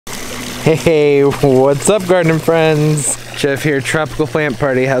Hey, what's up, garden friends? Jeff here, Tropical Plant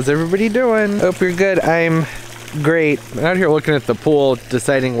Party. How's everybody doing? Hope you're good. I'm great. I'm out here looking at the pool,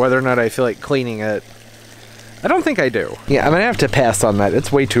 deciding whether or not I feel like cleaning it. I don't think I do. Yeah, I'm gonna have to pass on that.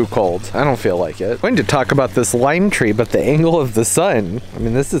 It's way too cold. I don't feel like it. I'm going to talk about this lime tree, but the angle of the sun. I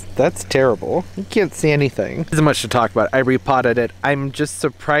mean, that's terrible. You can't see anything. There's much to talk about. I repotted it. I'm just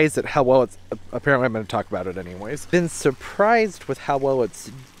surprised at how well it's, apparently I'm gonna talk about it anyways. Been surprised with how well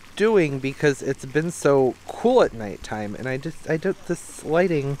it's doing because it's been so cool at nighttime, and I don't, this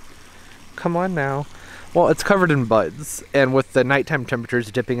lighting, come on now. Well, it's covered in buds, and with the nighttime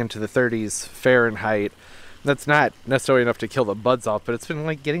temperatures dipping into the 30s Fahrenheit, that's not necessarily enough to kill the buds off, but it's been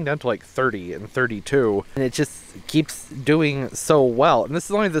like getting down to like 30 and 32, and it just keeps doing so well. And this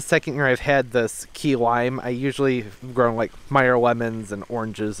is only the second year I've had this key lime. I usually have grown like Meyer lemons and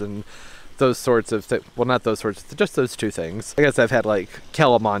oranges and those sorts of things. Well, not those sorts, just those two things. I guess I've had like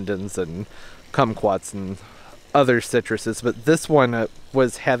calamondins and kumquats and other citruses, but this one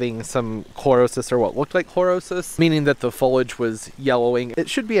was having some chlorosis, or what looked like chlorosis, meaning that the foliage was yellowing.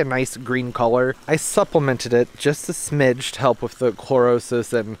 It should be a nice green color. I supplemented it just a smidge to help with the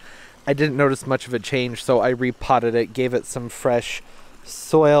chlorosis, and I didn't notice much of a change, so I repotted it, gave it some fresh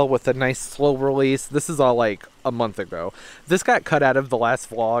soil with a nice slow release. This is all like a month ago. This got cut out of the last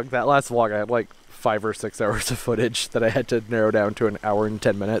vlog. That last vlog I had like 5 or 6 hours of footage that I had to narrow down to an hour and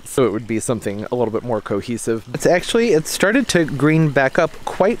 10 minutes, so it would be something a little bit more cohesive. It started to green back up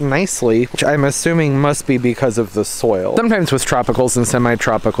quite nicely, which I'm assuming must be because of the soil. Sometimes with tropicals and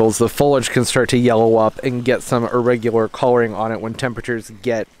semi-tropicals, the foliage can start to yellow up and get some irregular coloring on it when temperatures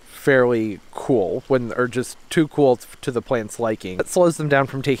get fairly cool, or just too cool to the plant's liking. It slows them down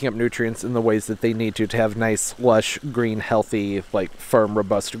from taking up nutrients in the ways that they need to have nice, lush, green, healthy, like firm,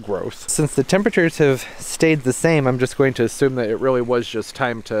 robust growth. Since the temperatures have stayed the same, I'm just going to assume that it really was just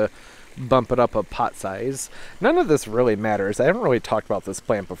time to bump it up a pot size. None of this really matters. I haven't really talked about this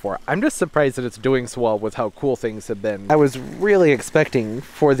plant before. I'm just surprised that it's doing so well with how cool things have been. I was really expecting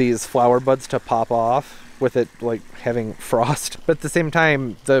for these flower buds to pop off with it like having frost, but at the same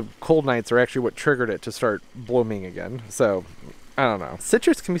time the cold nights are actually what triggered it to start blooming again. So I don't know,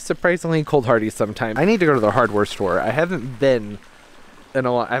 citrus can be surprisingly cold hardy sometimes. I need to go to the hardware store. I haven't been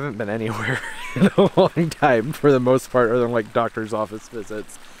anywhere in a long time for the most part, other than like doctor's office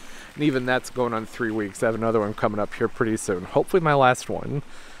visits, and even that's going on 3 weeks. I have another one coming up here pretty soon, hopefully my last one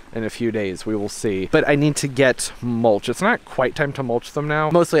in a few days. We will see. But I need to get mulch. It's not quite time to mulch them now.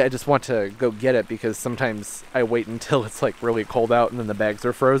 Mostly I just want to go get it because sometimes I wait until it's like really cold out and then the bags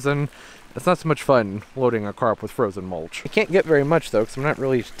are frozen. It's not so much fun loading a car up with frozen mulch. I can't get very much though, because I'm not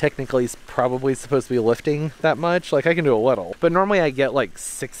really technically probably supposed to be lifting that much. Like I can do a little, but normally I get like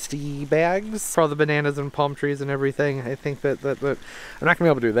 60 bags for all the bananas and palm trees and everything. I think that I'm not gonna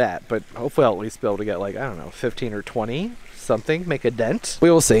be able to do that, but hopefully I'll at least be able to get like, I don't know, 15 or 20. Something, make a dent. We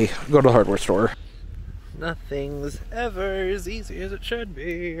will see. Go to the hardware store. Nothing's ever as easy as it should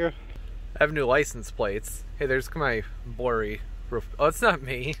be. I have new license plates. Hey, there's my blurry roof. Oh, it's not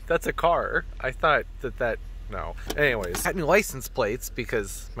me. That's a car. I thought that no. Anyways, I got new license plates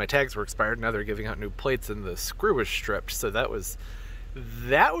because my tags were expired. Now they're giving out new plates and the screw was stripped. So that was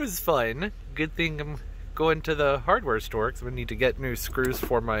fun. Good thing I'm going to the hardware store because I'm gonna need to get new screws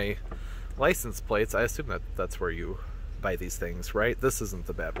for my license plates. I assume that's where you buy these things, right? This isn't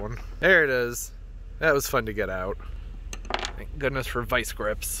the bad one. There it is. That was fun to get out. Thank goodness for vice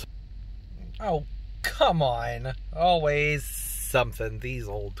grips. Oh, come on. Always something. These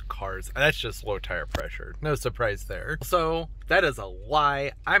old cars. That's just low tire pressure. No surprise there. So, that is a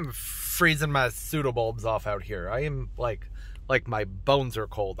lie. I'm freezing my pseudobulbs off out here. I am like my bones are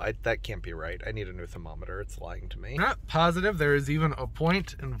cold. That can't be right. I need a new thermometer. It's lying to me. Not positive there is even a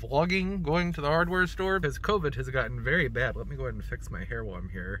point in vlogging going to the hardware store because COVID has gotten very bad. Let me go ahead and fix my hair while I'm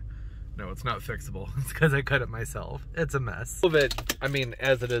here. No, it's not fixable. It's because I cut it myself. It's a mess. COVID, I mean,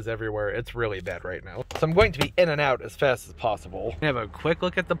 as it is everywhere, it's really bad right now. So I'm going to be in and out as fast as possible. Have a quick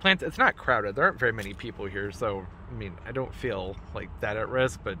look at the plants. It's not crowded. There aren't very many people here, so I mean, I don't feel like that at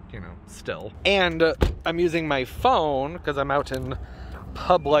risk, but you know, still. And I'm using my phone because I'm out in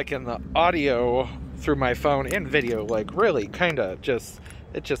public, and the audio through my phone and video, like really kind of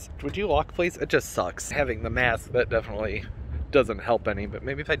would you lock please? It just sucks. Having the mask, that definitely doesn't help any, but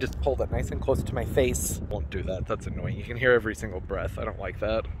maybe if I just pull that nice and close to my face. Won't do that. That's annoying. You can hear every single breath. I don't like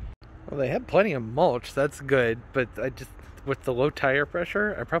that. Well, they have plenty of mulch. That's good, but with the low tire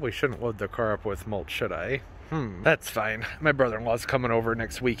pressure, I probably shouldn't load the car up with mulch, should I? That's fine. My brother-in-law's coming over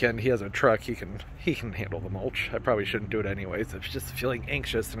next weekend. He has a truck. He can handle the mulch. I probably shouldn't do it anyways. I was just feeling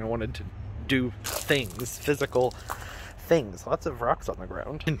anxious and I wanted to do things, physical things, lots of rocks on the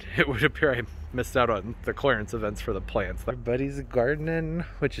ground. And it would appear I missed out on the clearance events for the plants. Everybody's gardening,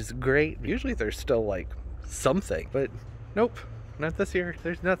 which is great. Usually there's still like something, but nope, not this year.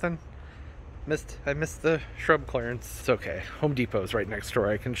 There's nothing. I missed the shrub clearance. It's okay. Home Depot's right next door.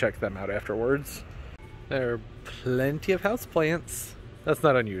 I can check them out afterwards. There are plenty of houseplants. That's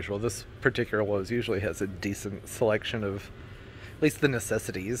not unusual. This particular Lowe's usually has a decent selection of at least the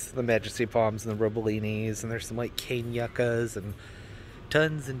necessities. The Majesty Palms and the Robollinis, and there's some like cane yuccas and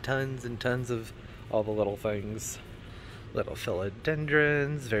tons and tons and tons of all the little things. Little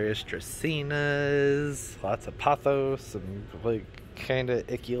philodendrons, various dracaenas, lots of pothos, and like kind of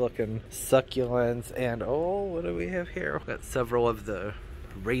icky looking succulents, and oh, what do we have here? We've got several of the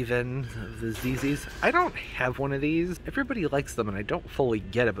Raven, the ZZs. I don't have one of these. Everybody likes them and I don't fully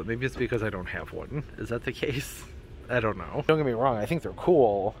get it, but maybe it's because I don't have one. Is that the case? I don't know. Don't get me wrong, I think they're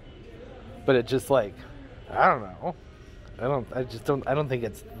cool, but it just like, I don't know. I don't think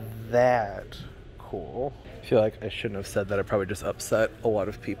it's that cool. I feel like I shouldn't have said that. I probably just upset a lot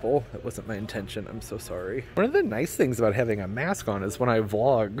of people. That wasn't my intention. I'm so sorry. One of the nice things about having a mask on is when I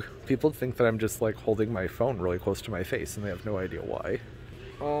vlog, people think that I'm just like holding my phone really close to my face and they have no idea why.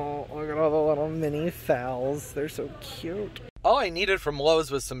 Oh, look at all the little mini phals. They're so cute. All I needed from Lowe's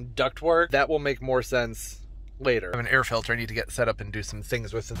was some ductwork. That will make more sense later. I have an air filter I need to get set up and do some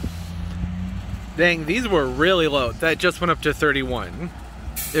things with it. Dang, these were really low. That just went up to 31.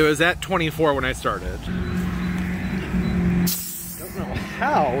 It was at 24 when I started. Don't know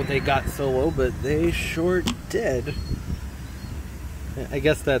how they got so low, but they sure did. I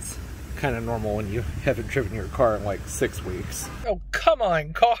guess that's kind of normal when you haven't driven your car in like 6 weeks. Oh, come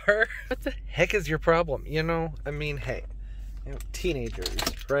on, car. What the heck is your problem? You know, I mean, hey, you know, teenagers,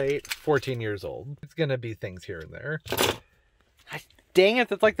 right? 14 years old. It's gonna be things here and there. Dang it,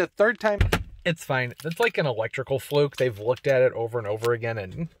 that's like the third time. It's fine. It's like an electrical fluke. They've looked at it over and over again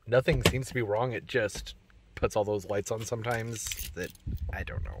and nothing seems to be wrong. It just puts all those lights on sometimes that I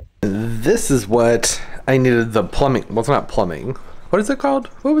don't know. This is what I needed the plumbing. Well, it's not plumbing. What is it called?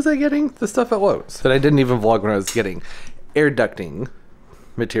 What was I getting? The stuff at Lowe's that I didn't even vlog when I was getting. Air ducting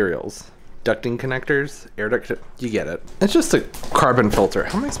materials. Ducting connectors, air duct, you get it. It's just a carbon filter.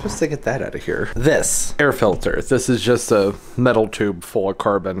 How am I supposed to get that out of here? This air filter. This is just a metal tube full of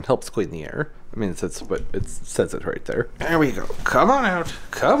carbon. Helps clean the air. I mean, that's what it says it right there. There we go. Come on out.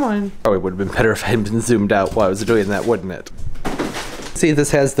 Come on. Oh, it would have been better if I had been zoomed out while I was doing that, wouldn't it? See, this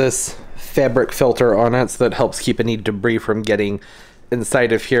has this fabric filter on it, so that helps keep any debris from getting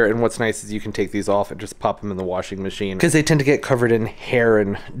inside of here. And what's nice is you can take these off and just pop them in the washing machine because they tend to get covered in hair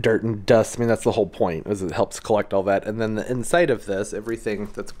and dirt and dust. I mean, that's the whole point, is it helps collect all that. And then the inside of this, everything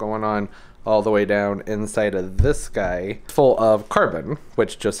that's going on all the way down inside of this guy, full of carbon,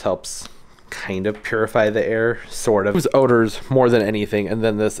 which just helps kind of purify the air, sort of. It was odors more than anything. And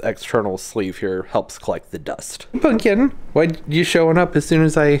then this external sleeve here helps collect the dust. Pumpkin, why you showing up as soon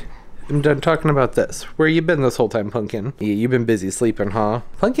as I'm done talking about this? Where you been this whole time, Pumpkin? You've been busy sleeping, huh?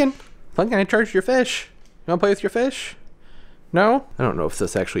 Pumpkin, I charged your fish. You wanna play with your fish? No? I don't know if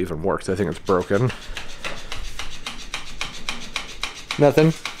this actually even works. I think it's broken.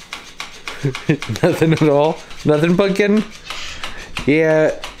 Nothing? Nothing at all? Nothing, Pumpkin?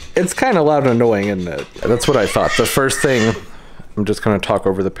 Yeah, it's kind of loud and annoying, isn't it? That's what I thought. The first thing, I'm just gonna talk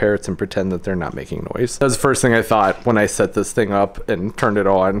over the parrots and pretend that they're not making noise. That was the first thing I thought when I set this thing up and turned it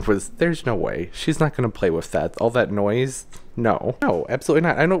on, was there's no way. She's not gonna play with that. All that noise. No, absolutely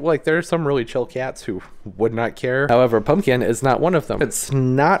not. I know, like, there are some really chill cats who would not care. However, Pumpkin is not one of them. It's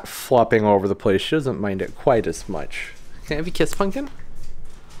not flopping all over the place. She doesn't mind it quite as much. Can I have a kiss, Pumpkin? Can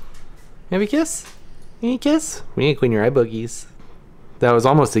I have a kiss? Can you kiss? We need to clean your eye boogies. That was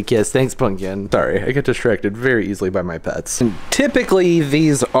almost a kiss. Thanks, Pumpkin. Sorry, I get distracted very easily by my pets. And typically,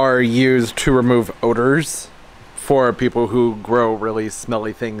 these are used to remove odors for people who grow really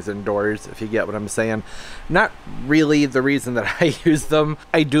smelly things indoors, if you get what I'm saying. Not really the reason that I use them.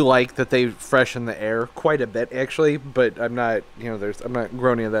 I do like that they freshen the air quite a bit, actually, but I'm not, you know, I'm not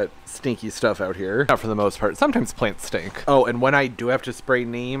growing any of that stinky stuff out here. Not for the most part. Sometimes plants stink. Oh, and when I do have to spray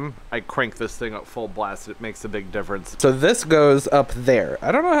neem, I crank this thing up full blast. It makes a big difference. So this goes up there.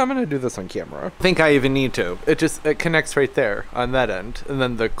 I don't know how I'm gonna do this on camera. I think I even need to. It connects right there on that end, and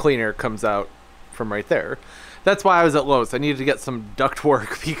then the clean air comes out from right there. That's why I was at Lowe's. I needed to get some duct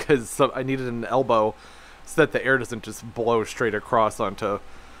work because I needed an elbow so that the air doesn't just blow straight across onto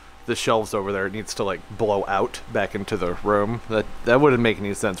the shelves over there. It needs to like blow out back into the room. That wouldn't make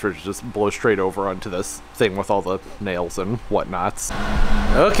any sense for it to just blow straight over onto this thing with all the nails and whatnots.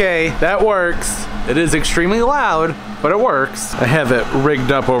 Okay, that works. It is extremely loud, but it works. I have it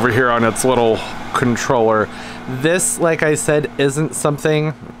rigged up over here on its little controller. This, like I said, isn't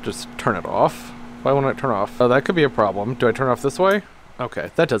something, just turn it off. Why won't it turn off? Oh, that could be a problem. Do I turn off this way?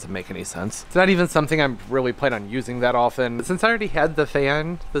 Okay, that doesn't make any sense. It's not even something I'm really planning on using that often. Since I already had the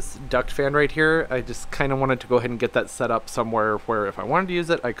fan, this duct fan right here, I just kind of wanted to go ahead and get that set up somewhere where if I wanted to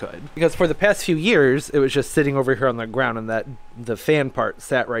use it, I could. Because for the past few years, it was just sitting over here on the ground and the fan part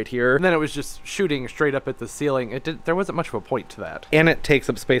sat right here. And then it was just shooting straight up at the ceiling. There wasn't much of a point to that. And it takes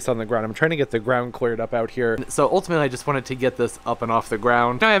up space on the ground. I'm trying to get the ground cleared up out here. So ultimately, I just wanted to get this up and off the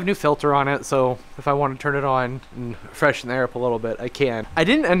ground. Now I have a new filter on it, so if I want to turn it on and freshen the air up a little bit, I can. I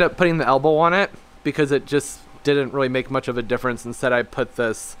didn't end up putting the elbow on it because it just didn't really make much of a difference. Instead, I put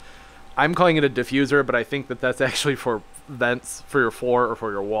this, I'm calling it a diffuser, but I think that that's actually for vents for your floor or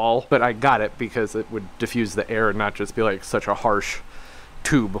for your wall. But I got it because it would diffuse the air and not just be like such a harsh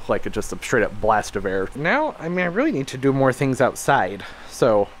tube, like it just a straight up blast of air. Now, I mean, I really need to do more things outside.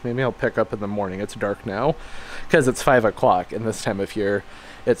 So maybe I'll pick up in the morning. It's dark now because it's 5 o'clock and this time of year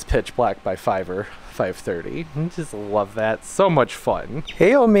it's pitch black by 5 or 5:30. I just love that. So much fun.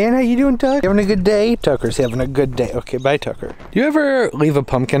 Hey, old man, how you doing, Tuck? Having a good day? Tucker's having a good day. Okay, bye, Tucker. Do you ever leave a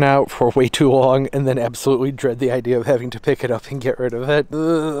pumpkin out for way too long and then absolutely dread the idea of having to pick it up and get rid of it?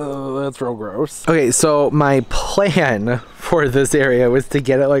 Ugh, that's real gross. Okay, so my plan for this area was to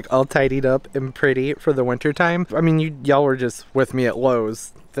get it like all tidied up and pretty for the winter time. I mean, y'all were just with me at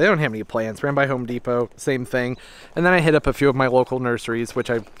Lowe's. They don't have any plants. Ran by Home Depot, same thing. And then I hit up a few of my local nurseries, which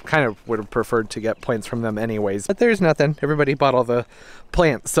I kind of would have preferred to get plants from them anyways. But there's nothing. Everybody bought all the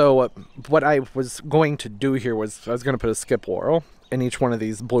plants. So what I was going to do here was I was going to put a skip laurel in each one of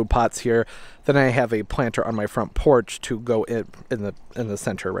these blue pots here. Then I have a planter on my front porch to go in the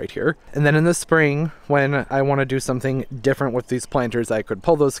center right here. And then in the spring, when I want to do something different with these planters, I could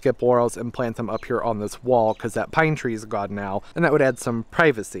pull those skip laurels and plant them up here on this wall because that pine tree is gone now. And that would add some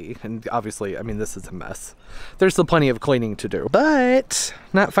privacy. And obviously, I mean, this is a mess. There's still plenty of cleaning to do, but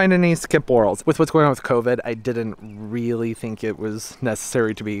not finding any skip laurels. With what's going on with COVID, I didn't really think it was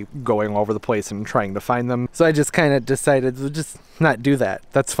necessary to be going all over the place and trying to find them. So I just kind of decided to just not do that.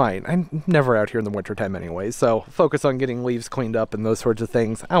 That's fine. I'm never out here in the wintertime anyway, so focus on getting leaves cleaned up and those sorts of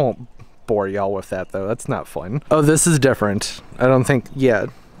things. I won't bore y'all with that though. That's not fun. Oh, this is different. I don't think, yeah,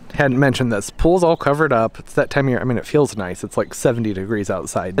 hadn't mentioned this. Pool's all covered up. It's that time of year. I mean, it feels nice. It's like 70 degrees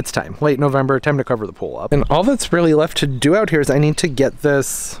outside. It's time. Late November, time to cover the pool up. And all that's really left to do out here is I need to get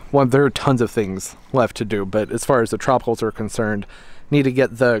this, well, there are tons of things left to do, but as far as the tropicals are concerned, need to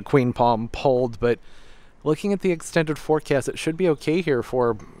get the queen palm pulled, but looking at the extended forecast, it should be okay here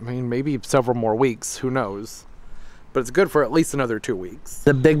for, I mean, maybe several more weeks. Who knows? But it's good for at least another 2 weeks.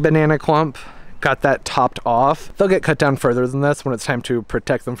 The big banana clump, got that topped off. They'll get cut down further than this when it's time to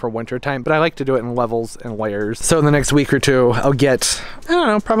protect them for winter time, but I like to do it in levels and layers. So in the next week or two, I'll get, I don't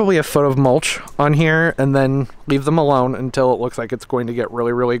know, probably a foot of mulch on here and then leave them alone until it looks like it's going to get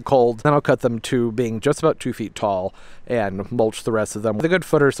really, really cold. Then I'll cut them to being just about 2 feet tall and mulch the rest of them with a good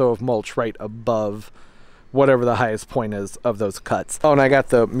foot or so of mulch right above whatever the highest point is of those cuts. Oh, and I got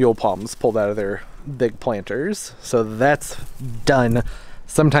the mule palms pulled out of their big planters, so that's done.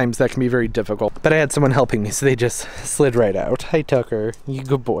 Sometimes that can be very difficult, but I had someone helping me, so they just slid right out. Hi, Tucker. You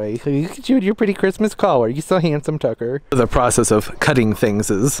good boy. Look at you and your pretty Christmas collar. You so handsome, Tucker. The process of cutting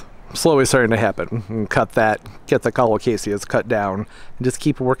things is slowly starting to happen. And cut that, get the colocaceas cut down, and just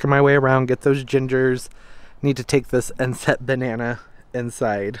keep working my way around, get those gingers. Need to take this and set banana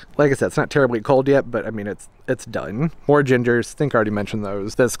inside. Like I said, it's not terribly cold yet, but I mean, it's done. More gingers, I think I already mentioned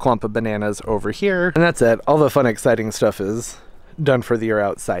those. This clump of bananas over here, and that's it. All the fun, exciting stuff is done for the year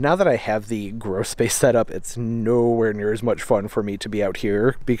outside. Now that I have the grow space set up, it's nowhere near as much fun for me to be out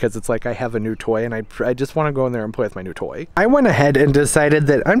here because it's like I have a new toy and I just want to go in there and play with my new toy. I went ahead and decided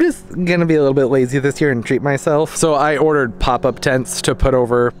that I'm just gonna be a little bit lazy this year and treat myself. So I ordered pop-up tents to put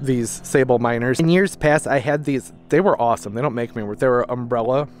over these sable miners. In years past, I had these, they were awesome. They don't make me, they were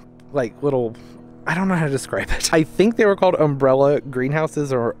umbrella, like little, I don't know how to describe it. I think they were called umbrella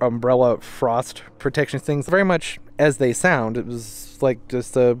greenhouses or umbrella frost protection things. Very much as they sound. It was like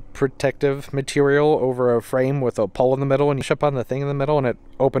just a protective material over a frame with a pole in the middle, and you ship on the thing in the middle and it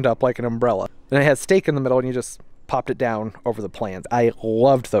opened up like an umbrella. And it had stake in the middle and you just popped it down over the plants. I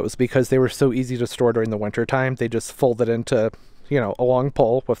loved those because they were so easy to store during the winter time. They just folded into, you know, a long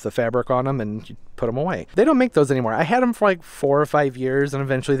pole with the fabric on them, and you put them away. They don't make those anymore. I had them for like 4 or 5 years, and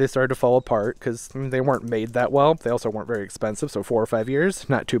eventually they started to fall apart because they weren't made that well. They also weren't very expensive, so 4 or 5 years,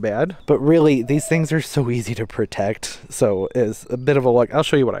 not too bad. But really, these things are so easy to protect, so it's a bit of a look. I'll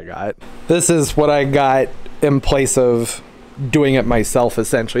show you what I got. This is what I got in place of doing it myself,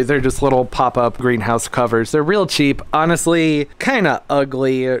 essentially. They're just little pop-up greenhouse covers. They're real cheap. Honestly, kind of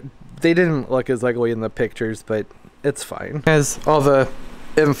ugly. They didn't look as ugly in the pictures, but it's fine. As all the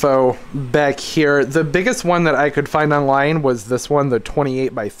info back here, the biggest one that I could find online was this one, the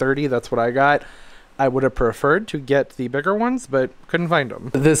 28 by 30. That's what I got. I would have preferred to get the bigger ones, but couldn't find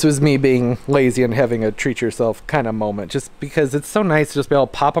them. This was me being lazy and having a treat yourself kind of moment, just because it's so nice to just be able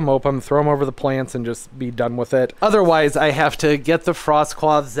to pop them open, throw them over the plants, and just be done with it. Otherwise, I have to get the frost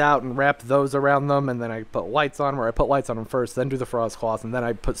cloths out and wrap those around them, and then I put lights on, where I put lights on them first, then do the frost cloths, and then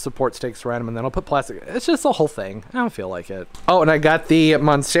I put support stakes around them, and then I'll put plastic. It's just a whole thing. I don't feel like it. Oh, and I got the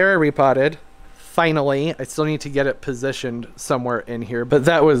Monstera repotted. Finally, I still need to get it positioned somewhere in here, but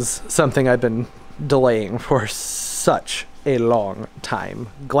that was something I've been delaying for such a long time.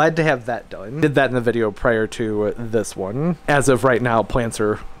 Glad to have that done. Did that in the video prior to this one. As of right now, plants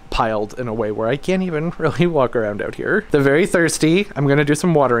are piled in a way where I can't even really walk around out here. They're very thirsty. I'm gonna do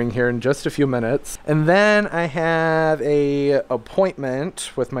some watering here in just a few minutes. And then I have a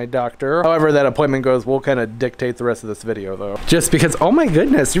appointment with my doctor. However that appointment goes will kind of dictate the rest of this video though. Just because, oh my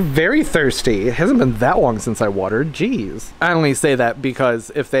goodness, you're very thirsty. It hasn't been that long since I watered, jeez. I only say that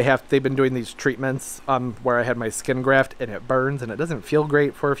because if they've been doing these treatments where I had my skin graft and it burns and it doesn't feel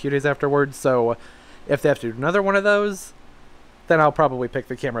great for a few days afterwards. So if they have to do another one of those, then I'll probably pick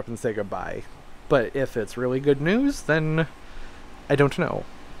the camera up and say goodbye. But if it's really good news, then I don't know.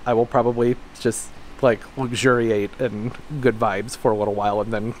 I will probably just like luxuriate in good vibes for a little while,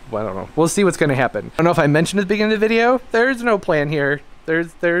 and then, well, I don't know. We'll see what's gonna happen. I don't know if I mentioned at the beginning of the video, there's no plan here.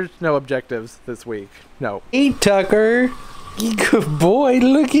 There's no objectives this week. No. Hey, Tucker. Good boy,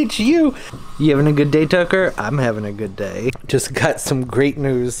 look at you. You having a good day, Tucker? I'm having a good day. Just got some great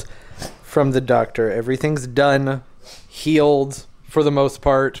news from the doctor. Everything's done. Healed for the most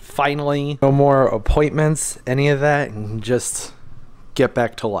part, finally. No more appointments, any of that, and just get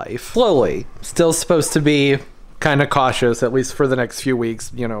back to life. Slowly. Still supposed to be kind of cautious, at least for the next few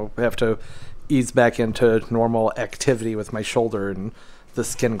weeks. You know, have to ease back into normal activity with my shoulder and the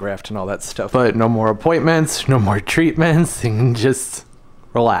skin graft and all that stuff. But no more appointments, no more treatments, and just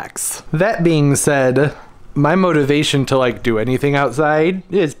relax. That being said, my motivation to like do anything outside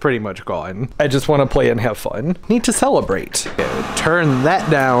is pretty much gone. I just want to play and have fun. Need to celebrate. Okay, turn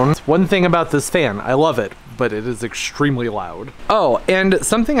that down. One thing about this fan, I love it, but it is extremely loud. Oh, and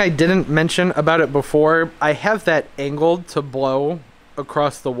something I didn't mention about it before, I have that angled to blow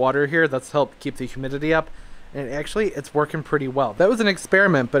across the water here. That's helped keep the humidity up. And actually, it's working pretty well. That was an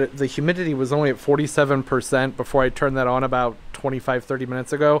experiment, but the humidity was only at 47% before I turned that on about 25-30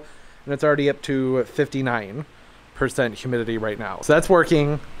 minutes ago. And it's already up to 59% humidity right now. So that's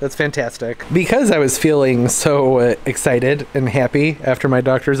working. That's fantastic. Because I was feeling so excited and happy after my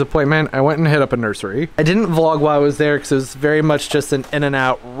doctor's appointment, I went and hit up a nursery. I didn't vlog while I was there because it was very much just an in and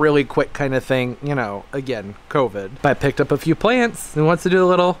out, really quick kind of thing. You know, again, COVID. But I picked up a few plants and wants to do a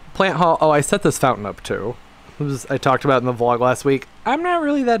little plant haul. Oh, I set this fountain up too. I talked about in the vlog last week. I'm not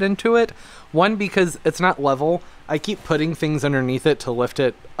really that into it. One, because it's not level. I keep putting things underneath it to lift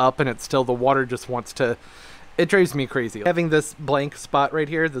it up, and it's still, the water just wants to, it drives me crazy. Having this blank spot right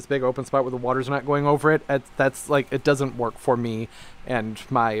here, this big open spot where the water's not going over it, that's like, it doesn't work for me and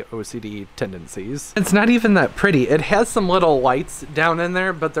my OCD tendencies. It's not even that pretty. It has some little lights down in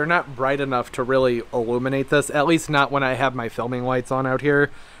there, but they're not bright enough to really illuminate this, at least not when I have my filming lights on out here.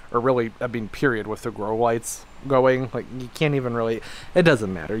 Or really, I mean, period, with the grow lights going. Like, you can't even really, it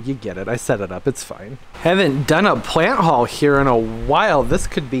doesn't matter. You get it. I set it up. It's fine. Haven't done a plant haul here in a while. This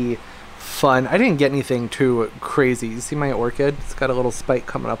could be fun. I didn't get anything too crazy. You see my orchid? It's got a little spike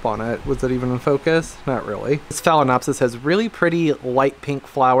coming up on it. Was it even in focus? Not really. This Phalaenopsis has really pretty light pink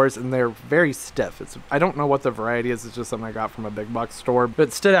flowers, and they're very stiff. I don't know what the variety is. It's just something I got from a big box store, but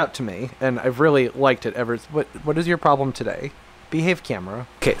it stood out to me, and I've really liked it ever. What is your problem today? Behave, camera.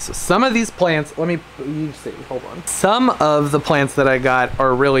 Okay, so some of these plants, you see, hold on. Some of the plants that I got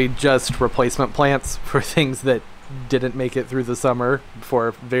are really just replacement plants for things that didn't make it through the summer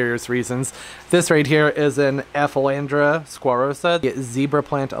for various reasons. This right here is an aphelandra squarrosa, zebra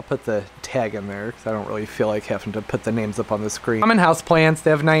plant. I'll put the tag in there because I don't really feel like having to put the names up on the screen. Common house plants.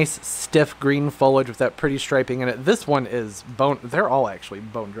 They have nice stiff green foliage with that pretty striping in it. This one is they're all actually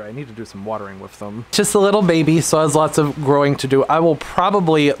bone dry. I need to do some watering with them. Just a little baby, so has lots of growing to do. I will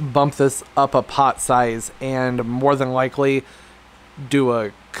probably bump this up a pot size and more than likely do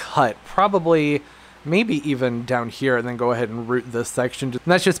a cut, probably maybe even down here, and then go ahead and root this section. And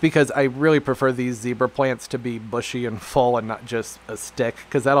that's just because I really prefer these zebra plants to be bushy and full and not just a stick,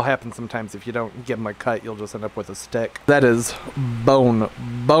 because that'll happen sometimes. If you don't give them a cut, you'll just end up with a stick. That is bone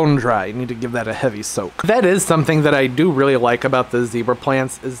dry. You need to give that a heavy soak. That is something that I do really like about the zebra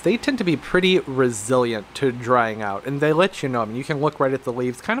plants, is they tend to be pretty resilient to drying out, and they let you know. I mean, you can look right at the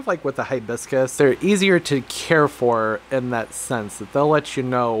leaves, kind of like with the hibiscus. They're easier to care for in that sense, that they'll let you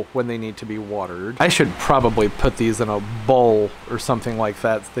know when they need to be watered. I should probably put these in a bowl or something like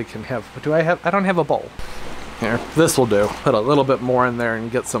that so they can have, I don't have a bowl. Here, this will do. Put a little bit more in there and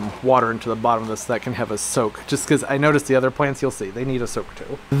get some water into the bottom of this so that can have a soak. Just because I noticed the other plants, you'll see, they need a soak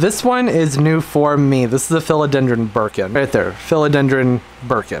too. This one is new for me. This is a philodendron birkin. Right there, philodendron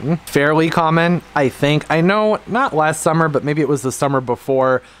birkin. Fairly common, I think. I know not last summer, but maybe it was the summer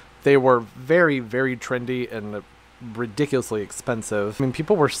before. They were very, very trendy and ridiculously expensive. I mean,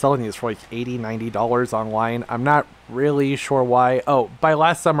 people were selling these for like $80, $90 online. I'm not really sure why. Oh, by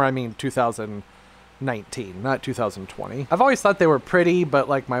last summer, I mean 2019, not 2020. I've always thought they were pretty, but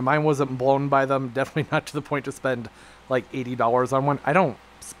like my mind wasn't blown by them. Definitely not to the point to spend like $80 on one. I don't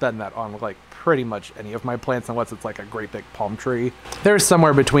spend that on like pretty much any of my plants unless it's like a great big palm tree. They're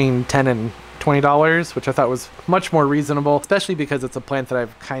somewhere between $10 and $20, which I thought was much more reasonable, especially because it's a plant that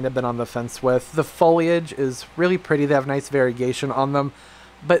I've kind of been on the fence with. The foliage is really pretty. They have nice variegation on them,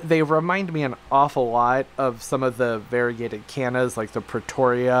 but they remind me an awful lot of some of the variegated cannas, like the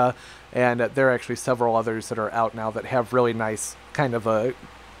Pretoria, and there are actually several others that are out now that have really nice kind of a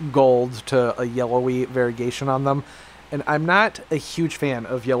gold to a yellowy variegation on them. And I'm not a huge fan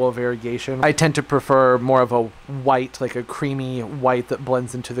of yellow variegation. I tend to prefer more of a white, like a creamy white that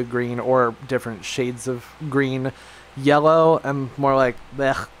blends into the green, or different shades of green. Yellow, I'm more like,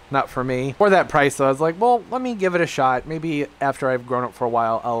 blech, not for me. For that price, though, I was like, well, let me give it a shot. Maybe after I've grown up for a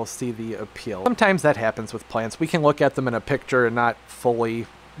while, I'll see the appeal. Sometimes that happens with plants. We can look at them in a picture and not fully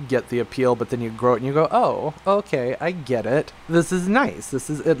get the appeal, but then you grow it and you go, oh, okay, I get it. This is nice.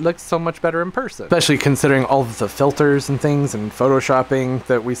 It looks so much better in person. Especially considering all of the filters and things and photoshopping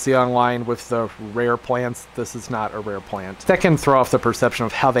that we see online with the rare plants. This is not a rare plant. That can throw off the perception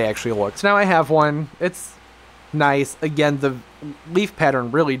of how they actually look. So now I have one. It's nice. Again, the leaf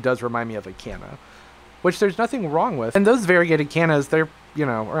pattern really does remind me of a canna, which there's nothing wrong with. And those variegated cannas, they're, you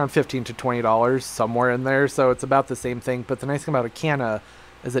know, around $15 to $20, somewhere in there. So it's about the same thing. But the nice thing about a canna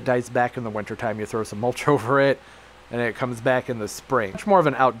is it dies back in the wintertime. You throw some mulch over it and it comes back in the spring. Much more of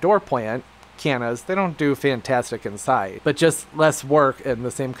an outdoor plant. Cannas, they don't do fantastic inside, but just less work and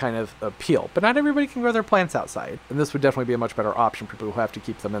the same kind of appeal. But not everybody can grow their plants outside, and this would definitely be a much better option for people who have to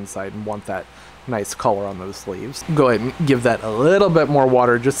keep them inside and want that nice color on those leaves. Go ahead and give that a little bit more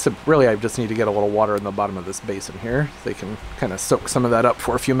water, just to really, I just need to get a little water in the bottom of this basin here. They can kind of soak some of that up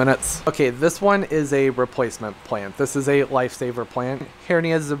for a few minutes. Okay, this one is a replacement plant. This is a lifesaver plant.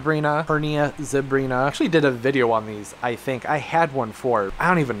 Hernia zebrina. I actually did a video on these, I think. I had one for, I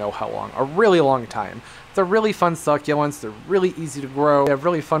don't even know how long, a really long time. They're really fun succulents. They're really easy to grow. They have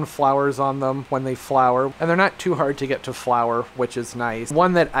really fun flowers on them when they flower, and they're not too hard to get to flower, which is nice.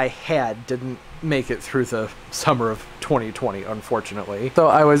 One that I had didn't make it through the summer of 2020, unfortunately. So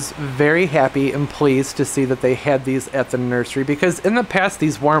I was very happy and pleased to see that they had these at the nursery, because in the past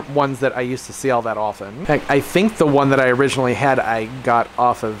these weren't ones that I used to see all that often. In fact, I think the one that I originally had I got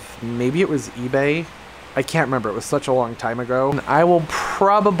off of, maybe it was eBay. I can't remember, it was such a long time ago. And I will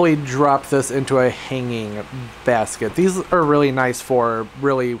probably drop this into a hanging basket. These are really nice for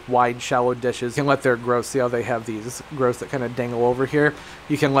really wide, shallow dishes. You can let their growth, see how they have these growths that kind of dangle over here.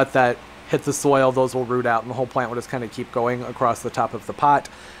 You can let that hit the soil, those will root out, and the whole plant will just kind of keep going across the top of the pot.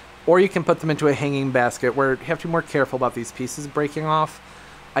 Or you can put them into a hanging basket where you have to be more careful about these pieces breaking off.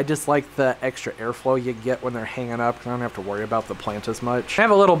 I just like the extra airflow you get when they're hanging up, because I don't have to worry about the plant as much. I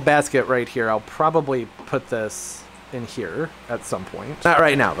have a little basket right here. I'll probably put this in here at some point. Not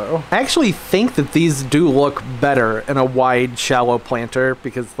right now, though. I actually think that these do look better in a wide, shallow planter,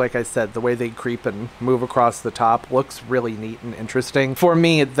 because like I said, the way they creep and move across the top looks really neat and interesting. For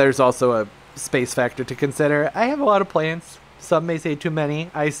me, there's also a space factor to consider. I have a lot of plants. Some may say too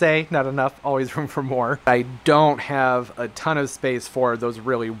many. I say not enough, always room for more. I don't have a ton of space for those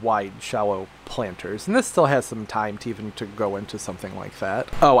really wide, shallow planters. And this still has some time to even to go into something like that.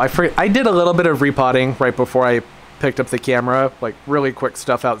 Oh, I did a little bit of repotting right before I picked up the camera, like really quick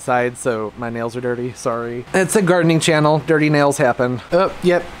stuff outside, so my nails are dirty, sorry. It's a gardening channel, dirty nails happen. Oh,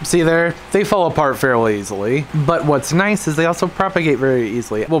 yep, see there? They fall apart fairly easily. But what's nice is they also propagate very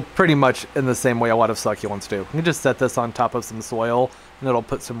easily. Well, pretty much in the same way a lot of succulents do. You just set this on top of some soil, and it'll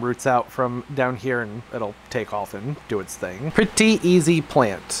put some roots out from down here and it'll take off and do its thing. Pretty easy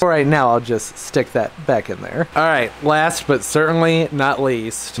plant. For right now, I'll just stick that back in there. All right, last but certainly not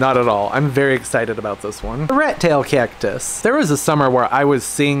least, not at all, I'm very excited about this one. The rat tail cactus. There was a summer where I was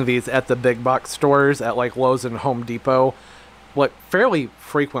seeing these at the big box stores at like Lowe's and Home Depot, like fairly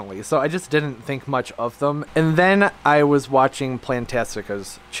frequently, so I just didn't think much of them. And then I was watching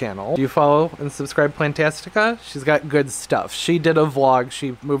Plantastica's channel. Do you follow and subscribe Plantastica? She's got good stuff. She did a vlog,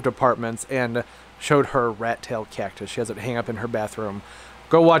 she moved apartments and showed her rat tail cactus. She has it hang up in her bathroom.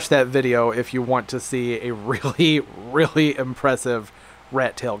 Go watch that video if you want to see a really impressive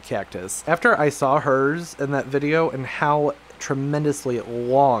rat tail cactus. After I saw hers in that video and how tremendously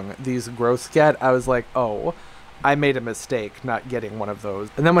long these growths get, I was like, oh, I made a mistake not getting one of those.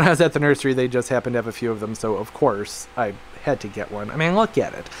 And then when I was at the nursery, they just happened to have a few of them, so of course I had to get one. I mean, look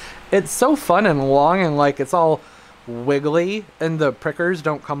at it. It's so fun and long, and like it's all wiggly, and the prickers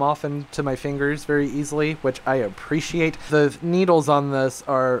don't come off into my fingers very easily, which I appreciate. The needles on this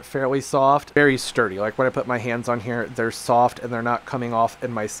are fairly soft, very sturdy. Like when I put my hands on here, they're soft and they're not coming off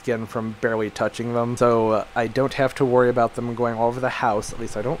in my skin from barely touching them. So I don't have to worry about them going all over the house. At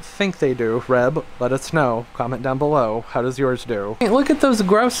least I don't think they do. Reb, let us know. Comment down below. How does yours do? Hey, look at those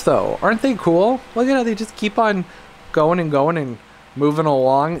growths though. Aren't they cool? Look at how they just keep on going and going and moving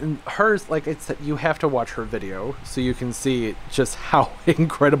along. And hers, like I said, you have to watch her video so you can see just how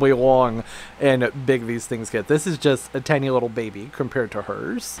incredibly long and big these things get. This is just a tiny little baby compared to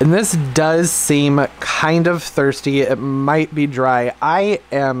hers. And this does seem kind of thirsty. It might be dry. I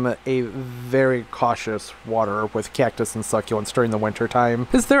am a very cautious waterer with cactus and succulents during the winter time,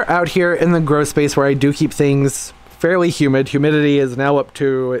 because they're out here in the grow space where I do keep things fairly humid. Humidity is now up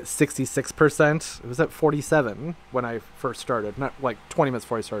to 66%. It was at 47 when I first started, not like 20 minutes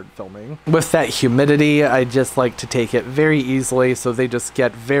before I started filming. With that humidity, I just like to take it very easily, so they just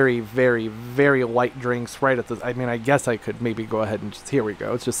get very light drinks right at the, I mean, I guess I could maybe go ahead and just, here we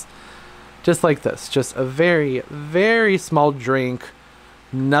go. It's just like this, just a very small drink.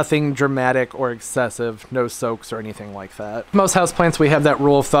 Nothing dramatic or excessive, no soaks or anything like that. Most houseplants, we have that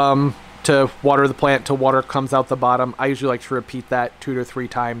rule of thumb to water the plant till water comes out the bottom. I usually like to repeat that 2 to 3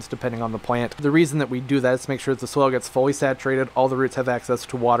 times depending on the plant. The reason that we do that is to make sure that the soil gets fully saturated, all the roots have access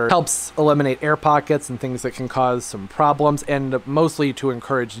to water, helps eliminate air pockets and things that can cause some problems, and mostly to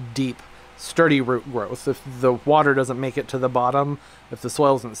encourage deep, sturdy root growth. If the water doesn't make it to the bottom, if the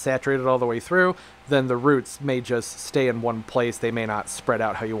soil isn't saturated all the way through, then the roots may just stay in one place. They may not spread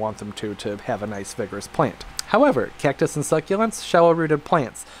out how you want them to have a nice vigorous plant. However, cactus and succulents, shallow-rooted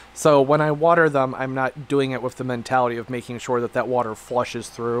plants. So when I water them, I'm not doing it with the mentality of making sure that that water flushes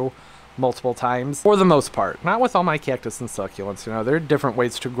through multiple times, for the most part. Not with all my cactus and succulents. You know, there are different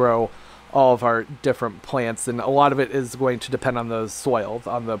ways to grow all of our different plants, and a lot of it is going to depend on the soil,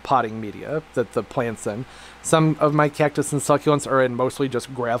 on the potting media that the plant's in. Some of my cactus and succulents are in mostly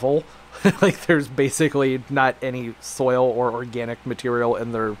just gravel. Like there's basically not any soil or organic material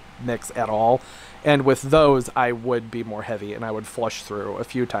in their mix at all. And with those, I would be more heavy and I would flush through a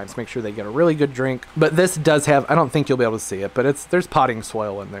few times, make sure they get a really good drink. But this does have, I don't think you'll be able to see it, but there's potting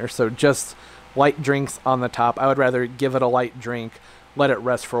soil in there. So just light drinks on the top. I would rather give it a light drink, let it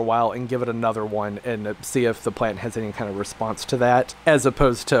rest for a while, and give it another one and see if the plant has any kind of response to that, as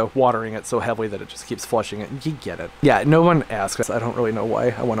opposed to watering it so heavily that it just keeps flushing it. You get it. Yeah, no one asks. I don't really know why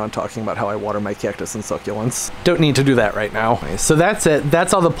I went on talking about how I water my cactus and succulents. Don't need to do that right now. So that's it.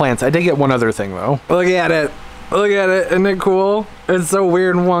 That's all the plants. I did get one other thing though. Look at it. Look at it. Isn't it cool? It's so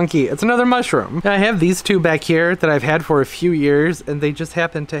weird and wonky. It's another mushroom. I have these two back here that I've had for a few years, and they just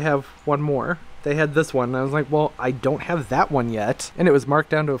happen to have one more. They had this one, and I was like, well, I don't have that one yet. And it was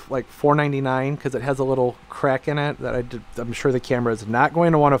marked down to like $4.99 because it has a little crack in it that I'm sure the camera is not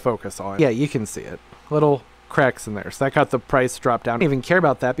going to want to focus on. Yeah, you can see it. Little cracks in there. So that got the price dropped down. I don't even care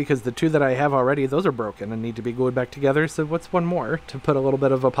about that because the two that I have already, those are broken and need to be glued back together. So what's one more? To put a little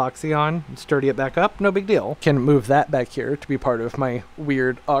bit of epoxy on and sturdy it back up? No big deal. Can move that back here to be part of my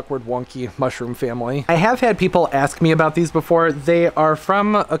weird, awkward, wonky mushroom family. I have had people ask me about these before. They are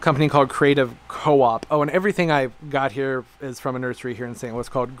from a company called Creative Co-op. Oh, and everything I've got here is from a nursery here in St. Louis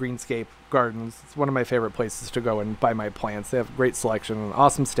called Greenscape Gardens. It's one of my favorite places to go and buy my plants. They have great selection and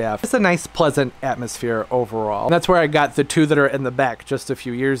awesome staff. It's a nice, pleasant atmosphere overall. And that's where I got the two that are in the back just a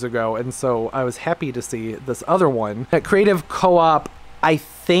few years ago, and so I was happy to see this other one. At Creative Co-op, I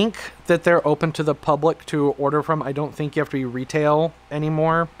think that they're open to the public to order from. I don't think you have to be retail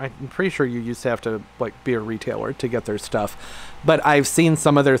anymore. I'm pretty sure you used to have to like be a retailer to get their stuff, but I've seen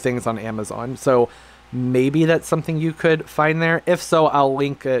some of their things on Amazon. So maybe that's something you could find there. If so, I'll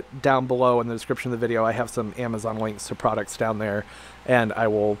link it down below in the description of the video. I have some Amazon links to products down there, and I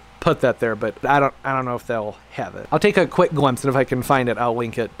will put that there, but I don't know if they'll have it. I'll take a quick glimpse, and if I can find it, I'll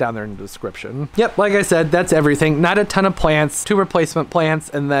link it down there in the description. Yep, like I said, that's everything. Not a ton of plants, 2 replacement plants,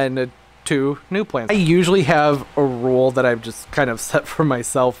 and then 2 new plants. I usually have a rule that I've just kind of set for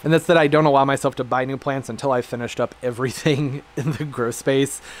myself, and that's that I don't allow myself to buy new plants until I've finished up everything in the grow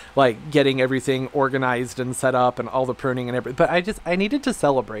space, like getting everything organized and set up and all the pruning and everything. But I needed to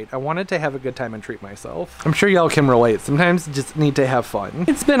celebrate. I wanted to have a good time and treat myself. I'm sure y'all can relate. Sometimes you just need to have fun.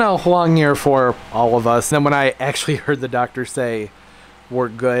 It's been a long year for all of us. And then when I actually heard the doctor say we're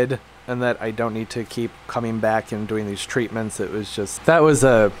good and that I don't need to keep coming back and doing these treatments, it was just, that was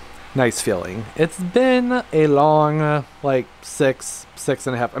a nice feeling. It's been a long, like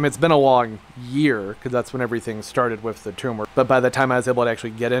 6.5. I mean, it's been a long year because that's when everything started with the tumor. But by the time I was able to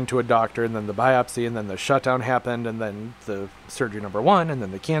actually get into a doctor, and then the biopsy, and then the shutdown happened, and then the surgery number 1, and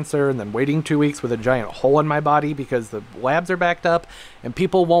then the cancer, and then waiting 2 weeks with a giant hole in my body because the labs are backed up and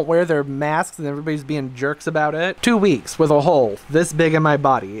people won't wear their masks and everybody's being jerks about it. 2 weeks with a hole this big in my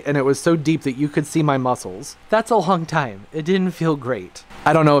body, and it was so deep that you could see my muscles. That's a long time. It didn't feel great.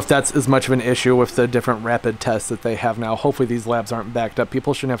 I don't know if that's as much of an issue with the different rapid tests that they have now. Hopefully these labs aren't backed up.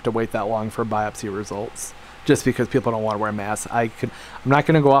 People shouldn't have to wait that long for biopsy results just because people don't want to wear masks. I'm not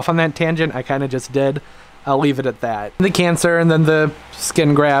going to go off on that tangent. I kind of just did. I'll leave it at that. The cancer, and then the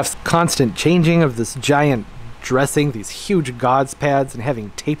skin grafts, constant changing of this giant dressing, these huge gauze pads, and having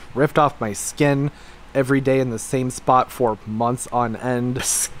tape ripped off my skin every day in the same spot for months on end.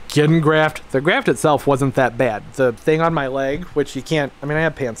 Skin graft. The graft itself wasn't that bad. The thing on my leg, which you can't, I mean, I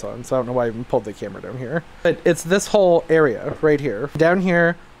have pants on, so I don't know why I even pulled the camera down here. But it's this whole area right here. Down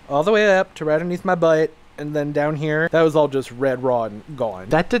here, all the way up to right underneath my butt, and then down here, that was all just red, raw, and gone.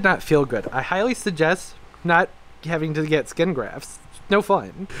 That did not feel good. I highly suggest not having to get skin grafts. No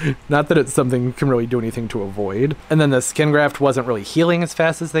fun. Not that it's something you can really do anything to avoid. And then the skin graft wasn't really healing as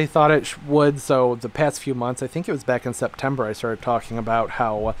fast as they thought it would. So the past few months, I think it was back in September, I started talking about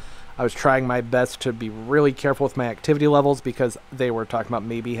how I was trying my best to be really careful with my activity levels because they were talking about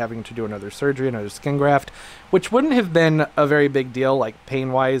maybe having to do another surgery, another skin graft, which wouldn't have been a very big deal, like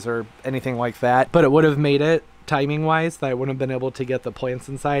pain-wise or anything like that, but it would have made it timing-wise that I wouldn't have been able to get the plants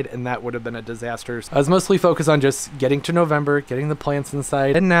inside, and that would have been a disaster. I was mostly focused on just getting to November, getting the plants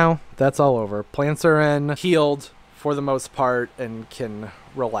inside, and now that's all over. Plants are in, healed for the most part, and can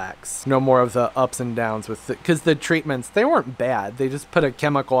relax. No more of the ups and downs with it, because the treatments, they weren't bad. They just put a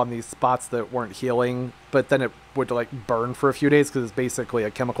chemical on these spots that weren't healing, but then it would like burn for a few days because it's basically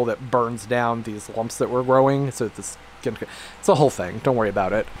a chemical that burns down these lumps that were growing. So it's a whole thing. Don't worry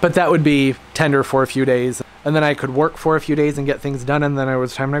about it. But that would be tender for a few days, and then I could work for a few days and get things done, and then it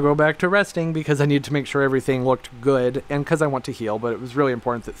was time to go back to resting because I needed to make sure everything looked good, and because I want to heal. But it was really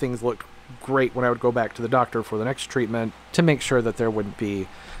important that things looked great when I would go back to the doctor for the next treatment to make sure that there wouldn't be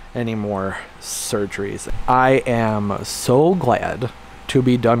any more surgeries. I am so glad to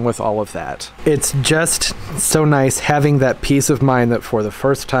be done with all of that. It's just so nice having that peace of mind that for the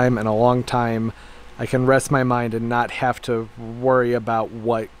first time in a long time, I can rest my mind and not have to worry about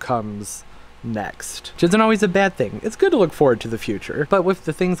what comes next, which isn't always a bad thing. It's good to look forward to the future, but with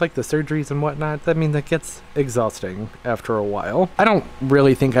the things like the surgeries and whatnot, I mean, that gets exhausting after a while. I don't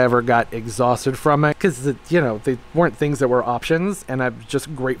really think I ever got exhausted from it because, you know, they weren't things that were options, and I'm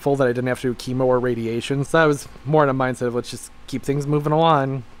just grateful that I didn't have to do chemo or radiation. So I was more in a mindset of let's just keep things moving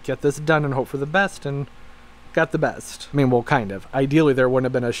along, get this done, and hope for the best, and got the best. I mean, well, kind of. Ideally, there wouldn't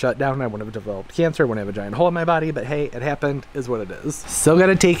have been a shutdown. I wouldn't have developed cancer. I wouldn't have a giant hole in my body. But hey, it happened, is what it is. Still got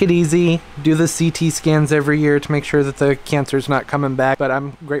to take it easy. Do the CT scans every year to make sure that the cancer's not coming back. But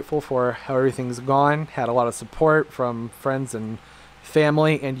I'm grateful for how everything's gone. Had a lot of support from friends and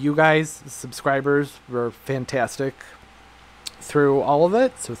family. And you guys, subscribers, were fantastic through all of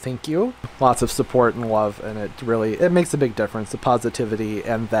it, so thank you. Lots of support and love, and it makes a big difference. The positivity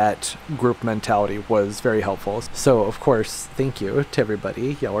and that group mentality was very helpful. So of course, thank you to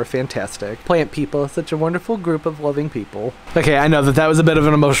everybody. Y'all are fantastic. Plant people, such a wonderful group of loving people. Okay, I know that was a bit of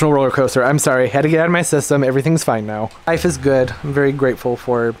an emotional roller coaster. I'm sorry, had to get out of my system. Everything's fine now. Life is good. I'm very grateful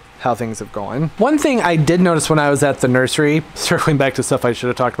for how things have gone. One thing I did notice when I was at the nursery, circling back to stuff I should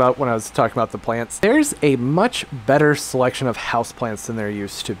have talked about when I was talking about the plants, there's a much better selection of houseplants than there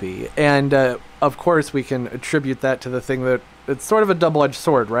used to be. And of course we can attribute that to the thing that it's sort of a double-edged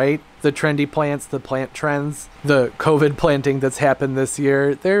sword, right? The trendy plants, the plant trends, the COVID planting that's happened this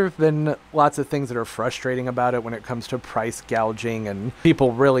year. There have been lots of things that are frustrating about it when it comes to price gouging and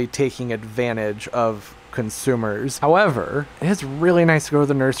people really taking advantage of consumers. However, it's really nice to go to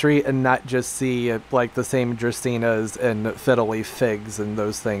the nursery and not just see like the same dracaenas and fiddle leaf figs and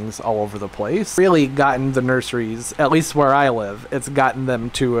those things all over the place. Really gotten the nurseries, at least where I live, it's gotten them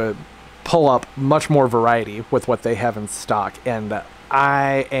to pull up much more variety with what they have in stock, and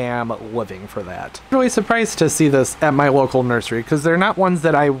I am living for that. I'm really surprised to see this at my local nursery because they're not ones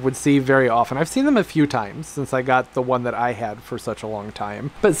that I would see very often. I've seen them a few times since I got the one that I had for such a long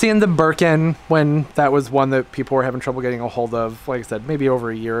time. But seeing the Birkin, when that was one that people were having trouble getting a hold of, like I said, maybe over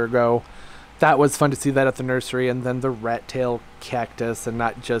a year ago, that was fun to see that at the nursery. And then the rat tail cactus, and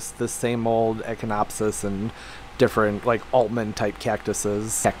not just the same old echinopsis and different like Altman type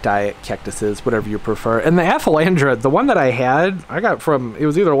cactuses, cactuses, whatever you prefer. And the aphelandra, the one that I had, I got from, it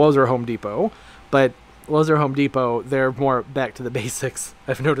was either Lowe's or Home Depot, but Lowe's or Home Depot, they're more back to the basics,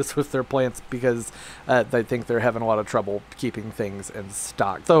 I've noticed, with their plants, because I think they're having a lot of trouble keeping things in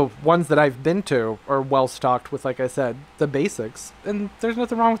stock. So ones that I've been to are well stocked with, like I said, the basics, and there's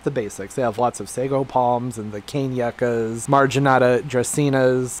nothing wrong with the basics. They have lots of sago palms and the cane yuccas, marginata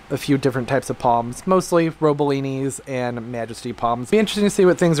dracaenas, a few different types of palms, mostly robolinis and majesty palms. Be interesting to see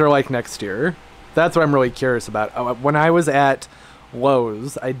what things are like next year. That's what I'm really curious about. When I was at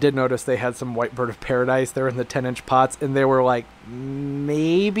Lowe's, I did notice they had some white bird of paradise. They were in the 10-inch pots, and they were like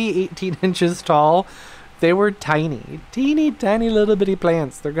maybe 18 inches tall. They were tiny, teeny tiny little bitty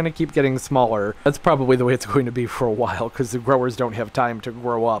plants. They're going to keep getting smaller. That's probably the way it's going to be for a while, because the growers don't have time to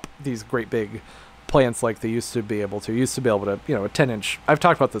grow up these great big plants like they used to be able to. Used to be able to, you know, a 10-inch, I've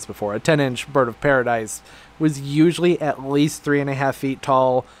talked about this before, a 10-inch bird of paradise was usually at least 3.5 feet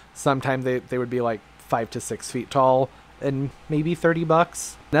tall. Sometimes they would be like 5 to 6 feet tall, and maybe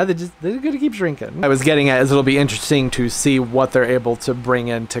 $30. Now they're gonna keep shrinking. I was getting at is it'll be interesting to see what they're able to bring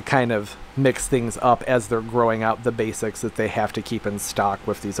in to kind of mix things up as they're growing out the basics that they have to keep in stock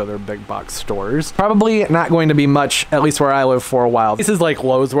with these other big box stores. Probably not going to be much, at least where I live, for a while. Places like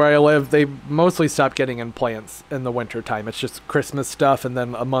Lowe's where I live, they mostly stop getting in plants in the winter time. It's just Christmas stuff and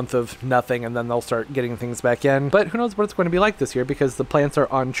then a month of nothing, and then they'll start getting things back in. But who knows what it's going to be like this year, because the plants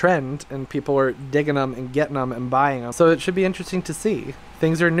are on trend and people are digging them and getting them and buying them. So it should be interesting to see.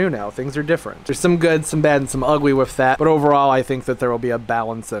 Things are new now. Things are different. There's some good, some bad, and some ugly with that. But overall, I think that there will be a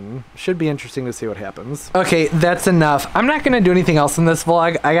balance, and should be interesting to see what happens. Okay, that's enough. I'm not going to do anything else in this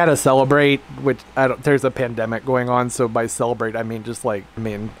vlog. I got to celebrate, which there's a pandemic going on. So by celebrate, I mean just like,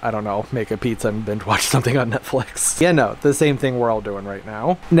 I don't know, make a pizza and binge watch something on Netflix. Yeah, no, the same thing we're all doing right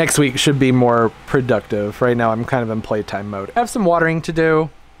now. Next week should be more productive. Right now, I'm kind of in playtime mode. I have some watering to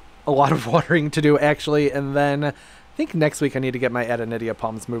do. A lot of watering to do, actually, and then I think next week I need to get my Adenidia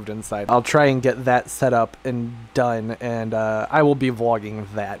palms moved inside. I'll try and get that set up and done, and I will be vlogging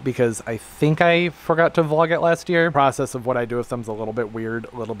that, because I think I forgot to vlog it last year. The process of what I do with them is a little bit weird,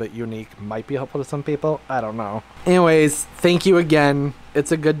 a little bit unique, might be helpful to some people, I don't know. Anyways, thank you again.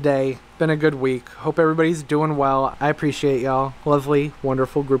 It's a good day. Been a good week. Hope everybody's doing well. I appreciate y'all. Lovely,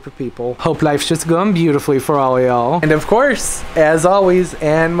 wonderful group of people. Hope life's just going beautifully for all of y'all. And of course, as always,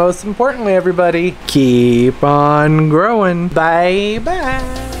 and most importantly, everybody, keep on growing. Bye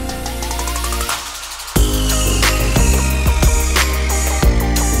bye.